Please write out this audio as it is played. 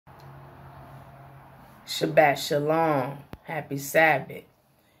Shabbat Shalom. Happy Sabbath.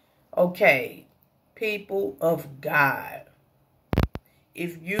 Okay, people of God,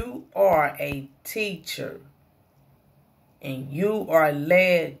 if you are a teacher and you are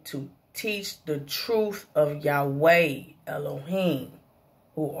led to teach the truth of Yahweh Elohim,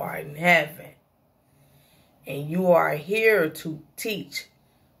 who are in heaven, and you are here to teach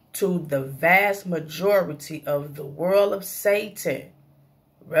to the vast majority of the world of Satan,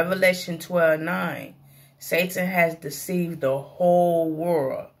 Revelation 12:9, Satan has deceived the whole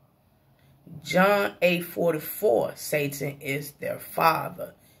world. John 8:44, Satan is their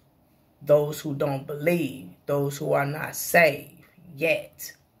father. Those who don't believe, those who are not saved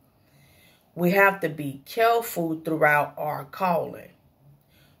yet. We have to be careful throughout our calling.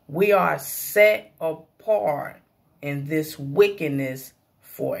 We are set apart in this wickedness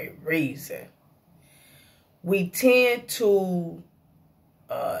for a reason. We tend to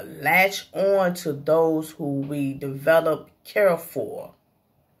latch on to those who we develop care for,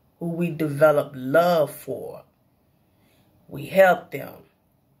 who we develop love for. We help them.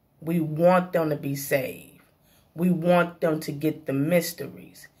 We want them to be saved. We want them to get the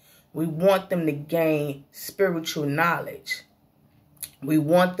mysteries. We want them to gain spiritual knowledge. We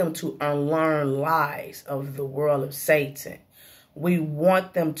want them to unlearn lies of the world of Satan. We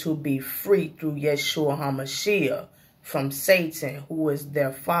want them to be free through Yeshua HaMashiach from Satan, who is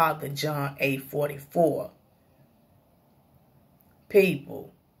their father, John 8:44.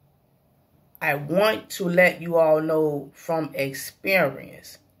 People, I want to let you all know from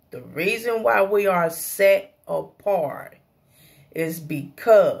experience, the reason why we are set apart is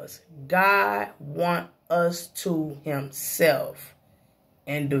because God wants us to himself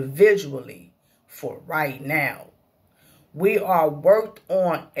individually for right now. We are worked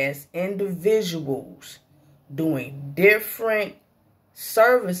on as individuals doing different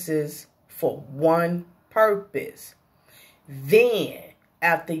services for one purpose. Then,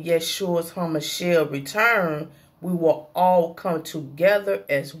 after Yeshua's HaMashiach return, we will all come together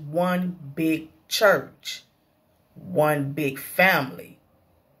as one big church, one big family,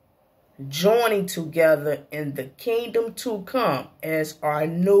 joining together in the kingdom to come as our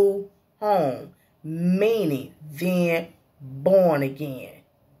new home, meaning then born again.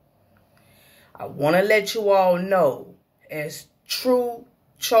 I want to let you all know, as true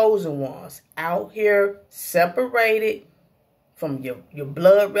chosen ones out here separated from your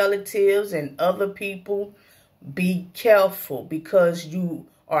blood relatives and other people, be careful, because you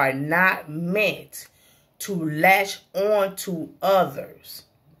are not meant to latch on to others.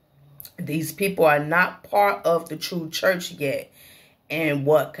 These people are not part of the true church yet. And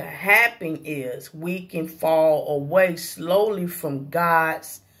what can happen is we can fall away slowly from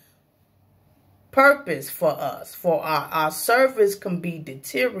God's purpose for us. For our service can be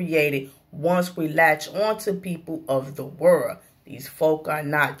deteriorated once we latch on to people of the world. These folk are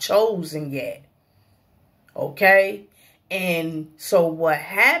not chosen yet. Okay? And so what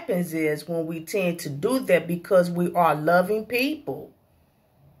happens is when we tend to do that, because we are loving people,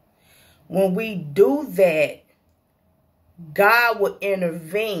 when we do that, God will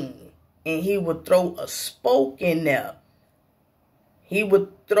intervene and he will throw a spoke in there. He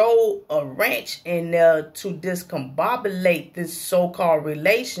would throw a wrench in there to discombobulate this so-called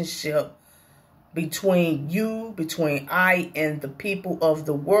relationship between I, and the people of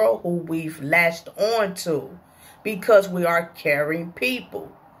the world who we've latched on to, because we are caring people.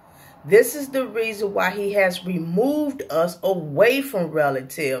 This is the reason why he has removed us away from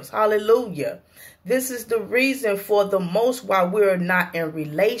relatives. Hallelujah. This is the reason for the most why we're not in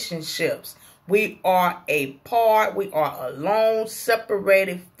relationships. We are apart. We are alone,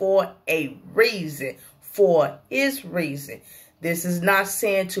 separated for a reason, for his reason. This is not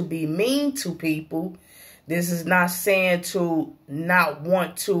saying to be mean to people. This is not saying to not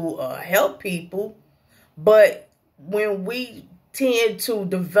want to help people. But when we tend to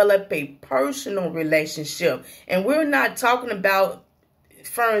develop a personal relationship, and we're not talking about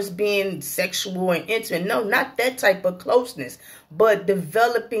first being sexual and intimate. No, not that type of closeness, but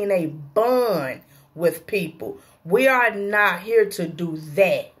developing a bond with people. We are not here to do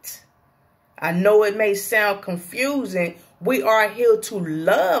that. I know it may sound confusing. We are here to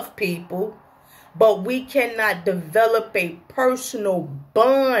love people, but we cannot develop a personal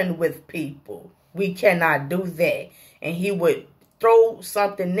bond with people. We cannot do that. And he would throw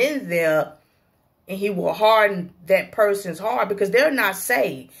something in there, and he will harden that person's heart, because they're not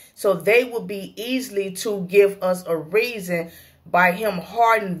saved. So they will be easily to give us a reason by him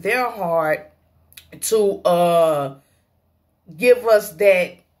hardening their heart to give us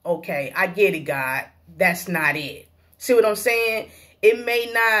that, okay, I get it, God. That's not it. See what I'm saying? It may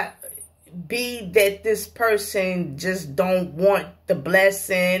not be that this person just don't want the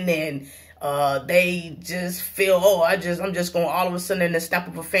blessing, and they just feel, oh, I'm just going to all of a sudden in the snap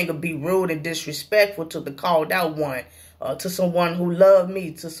of a finger be rude and disrespectful to the called out one, to someone who loved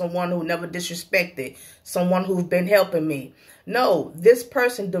me, to someone who never disrespected, someone who's been helping me. No, this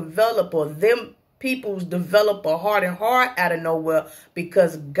person develop, or them peoples develop a heart and heart out of nowhere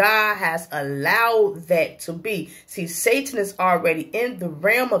because God has allowed that to be. See, Satan is already in the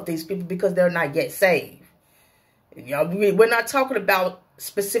realm of these people because they're not yet saved. We're not talking about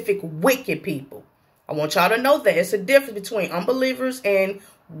specific wicked people. I want y'all to know that it's a difference between unbelievers and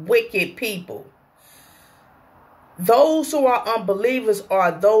wicked people. Those who are unbelievers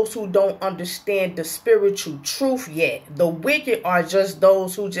are those who don't understand the spiritual truth yet. The wicked are just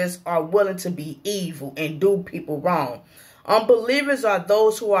those who just are willing to be evil and do people wrong. Unbelievers are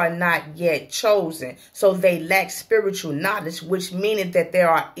those who are not yet chosen, so they lack spiritual knowledge, which meaning that they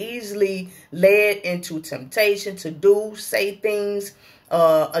are easily led into temptation to do, say things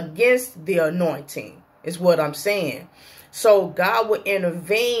against the anointing, is what I'm saying. So God will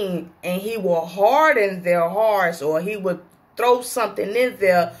intervene and he will harden their hearts, or he would throw something in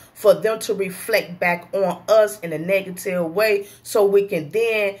there for them to reflect back on us in a negative way, so we can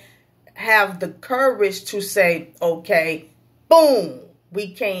then have the courage to say, okay, boom,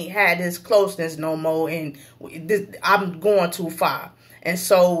 we can't have this closeness no more, and I'm going too far. And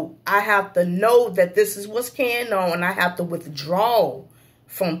so I have to know that this is what's going on, and I have to withdraw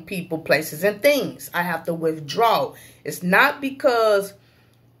from people, places, and things. I have to withdraw. It's not because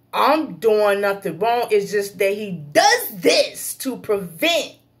I'm doing nothing wrong. It's just that he does this to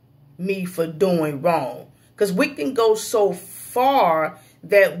prevent me from doing wrong. Because we can go so far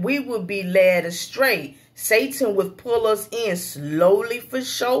that we would be led astray. Satan would pull us in slowly for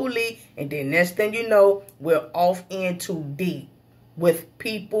surely. And then next thing you know, we're off in too deep with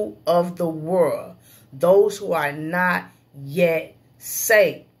people of the world. Those who are not yet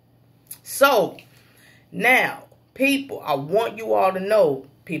saved. So now, people, I want you all to know,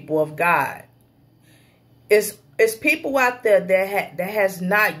 people of God, it's people out there that has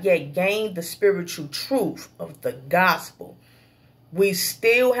not yet gained the spiritual truth of the gospel. We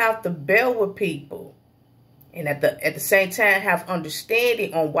still have to bear with people, and at the same time have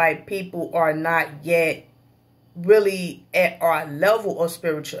understanding on why people are not yet really at our level of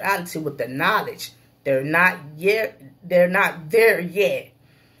spirituality with the knowledge. They're not there yet.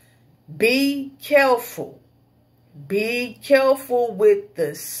 Be careful. Be careful with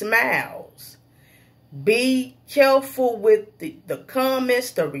the smiles. Be careful with the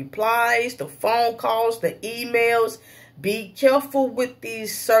comments, the replies, the phone calls, the emails. Be careful with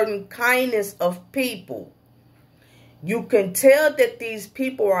these certain kindness of people. You can tell that these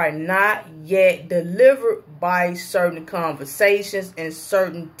people are not yet delivered by certain conversations and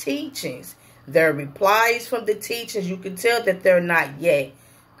certain teachings. Their replies from the teachings, you can tell that they're not yet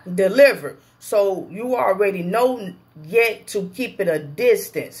delivered. So you already know yet to keep it a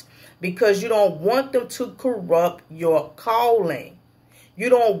distance, because you don't want them to corrupt your calling. You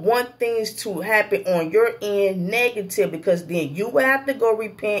don't want things to happen on your end negative, because then you will have to go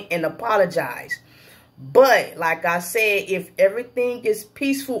repent and apologize. But like I said, if everything is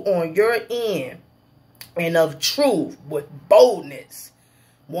peaceful on your end and of truth with boldness,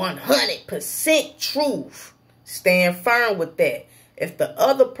 100% truth, stand firm with that. If the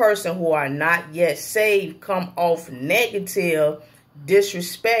other person who are not yet saved come off negative,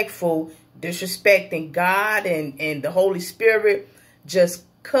 disrespectful, disrespecting God and the Holy Spirit, just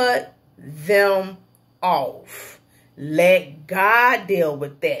cut them off. Let God deal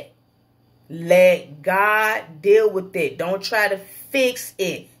with that. Let God deal with it. Don't try to fix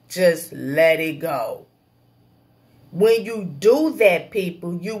it. Just let it go. When you do that,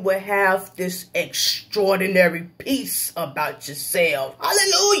 people, you will have this extraordinary peace about yourself.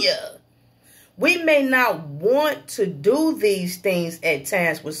 Hallelujah. We may not want to do these things at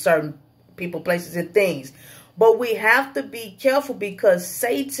times with certain people, places, and things, but we have to be careful because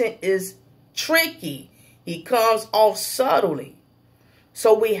Satan is tricky. He comes off subtly.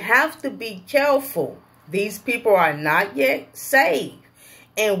 So we have to be careful. These people are not yet saved.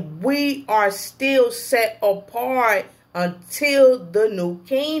 And we are still set apart until the new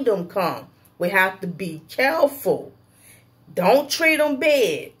kingdom comes. We have to be careful. Don't treat them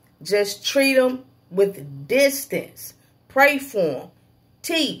bad. Just treat them with distance. Pray for them.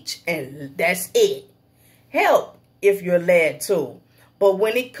 Teach. And that's it. Help if you're led to. But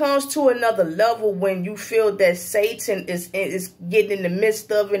when it comes to another level, when you feel that Satan is getting in the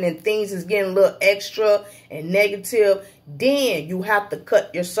midst of it and things is getting a little extra and negative, then you have to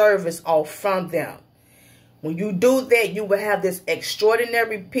cut your service off from them. When you do that, you will have this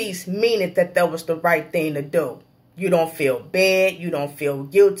extraordinary peace, meaning that was the right thing to do. You don't feel bad. You don't feel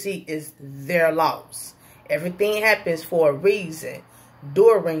guilty. It's their loss. Everything happens for a reason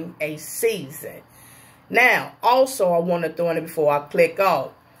during a season. Now, also, I want to throw in it before I click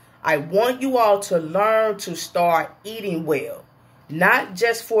off. I want you all to learn to start eating well. Not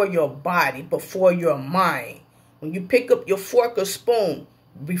just for your body, but for your mind. When you pick up your fork or spoon,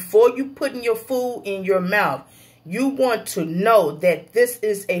 before you putting your food in your mouth, you want to know that this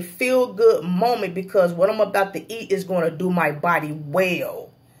is a feel-good moment because what I'm about to eat is going to do my body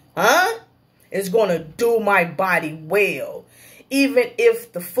well. Huh? It's going to do my body well. Even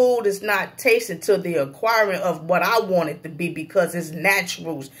if the food is not tasting to the acquiring of what I want it to be because it's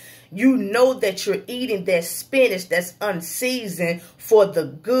naturals. You know that you're eating that spinach that's unseasoned for the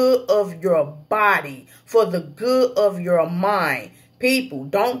good of your body, for the good of your mind. People,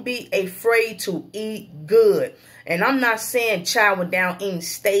 don't be afraid to eat good. And I'm not saying chowing down eating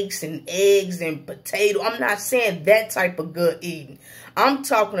steaks and eggs and potato. I'm not saying that type of good eating. I'm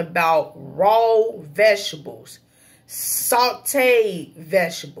talking about raw vegetables, sauteed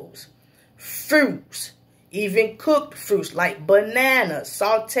vegetables, fruits, even cooked fruits like bananas,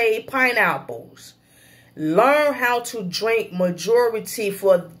 sauteed pineapples. Learn how to drink majority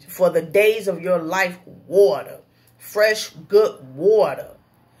for the days of your life water. Fresh, good water.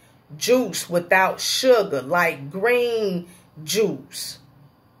 Juice without sugar, like green juice.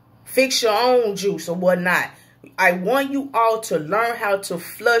 Fix your own juice or whatnot. I want you all to learn how to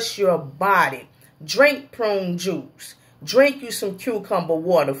flush your body. Drink prune juice. Drink you some cucumber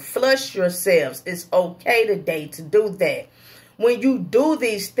water. Flush yourselves. It's okay today to do that. When you do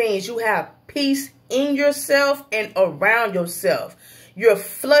these things, you have peace in yourself and around yourself. You're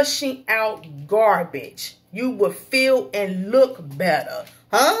flushing out garbage. You will feel and look better.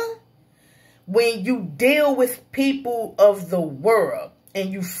 Huh? When you deal with people of the world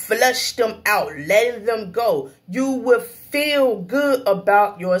and you flush them out, letting them go, you will feel good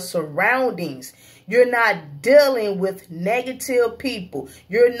about your surroundings. You're not dealing with negative people.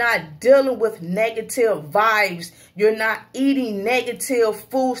 You're not dealing with negative vibes. You're not eating negative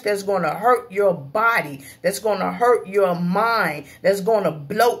foods that's going to hurt your body, that's going to hurt your mind, that's going to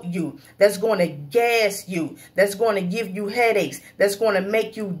bloat you, that's going to gas you, that's going to give you headaches, that's going to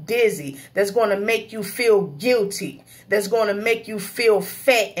make you dizzy, that's going to make you feel guilty, that's going to make you feel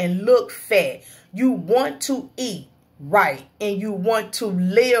fat and look fat. You want to eat right and you want to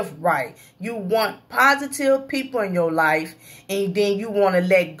live right. You want positive people in your life, and then you want to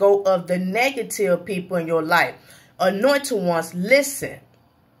let go of the negative people in your life. Anointed ones, listen.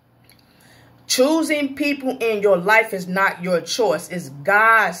 Choosing people in your life is not your choice. It's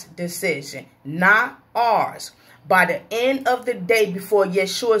God's decision, not ours. By the end of the day, before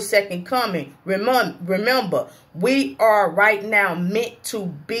Yeshua's second coming, remember, we are right now meant to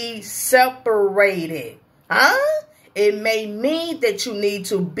be separated. Huh? It may mean that you need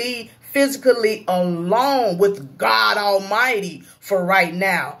to be physically alone with God Almighty for right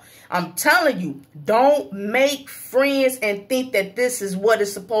now. I'm telling you, don't make friends and think that this is what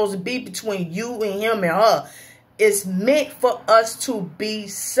is supposed to be between you and him and her. It's meant for us to be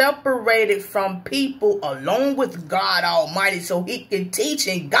separated from people along with God Almighty so he can teach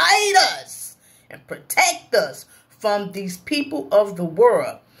and guide us and protect us from these people of the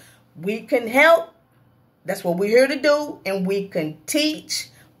world. We can help. That's what we're here to do, and we can teach,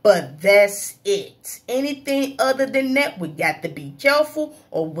 but that's it. Anything other than that, we got to be careful,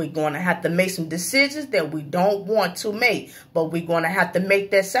 or we're going to have to make some decisions that we don't want to make. But we're going to have to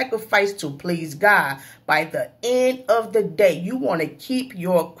make that sacrifice to please God. By the end of the day, you want to keep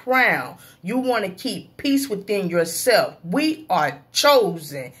your crown. You want to keep peace within yourself. We are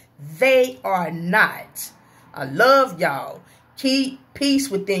chosen. They are not. I love y'all. Keep peace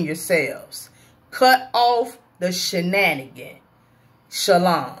within yourselves. Cut off the shenanigan.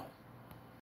 Shalom.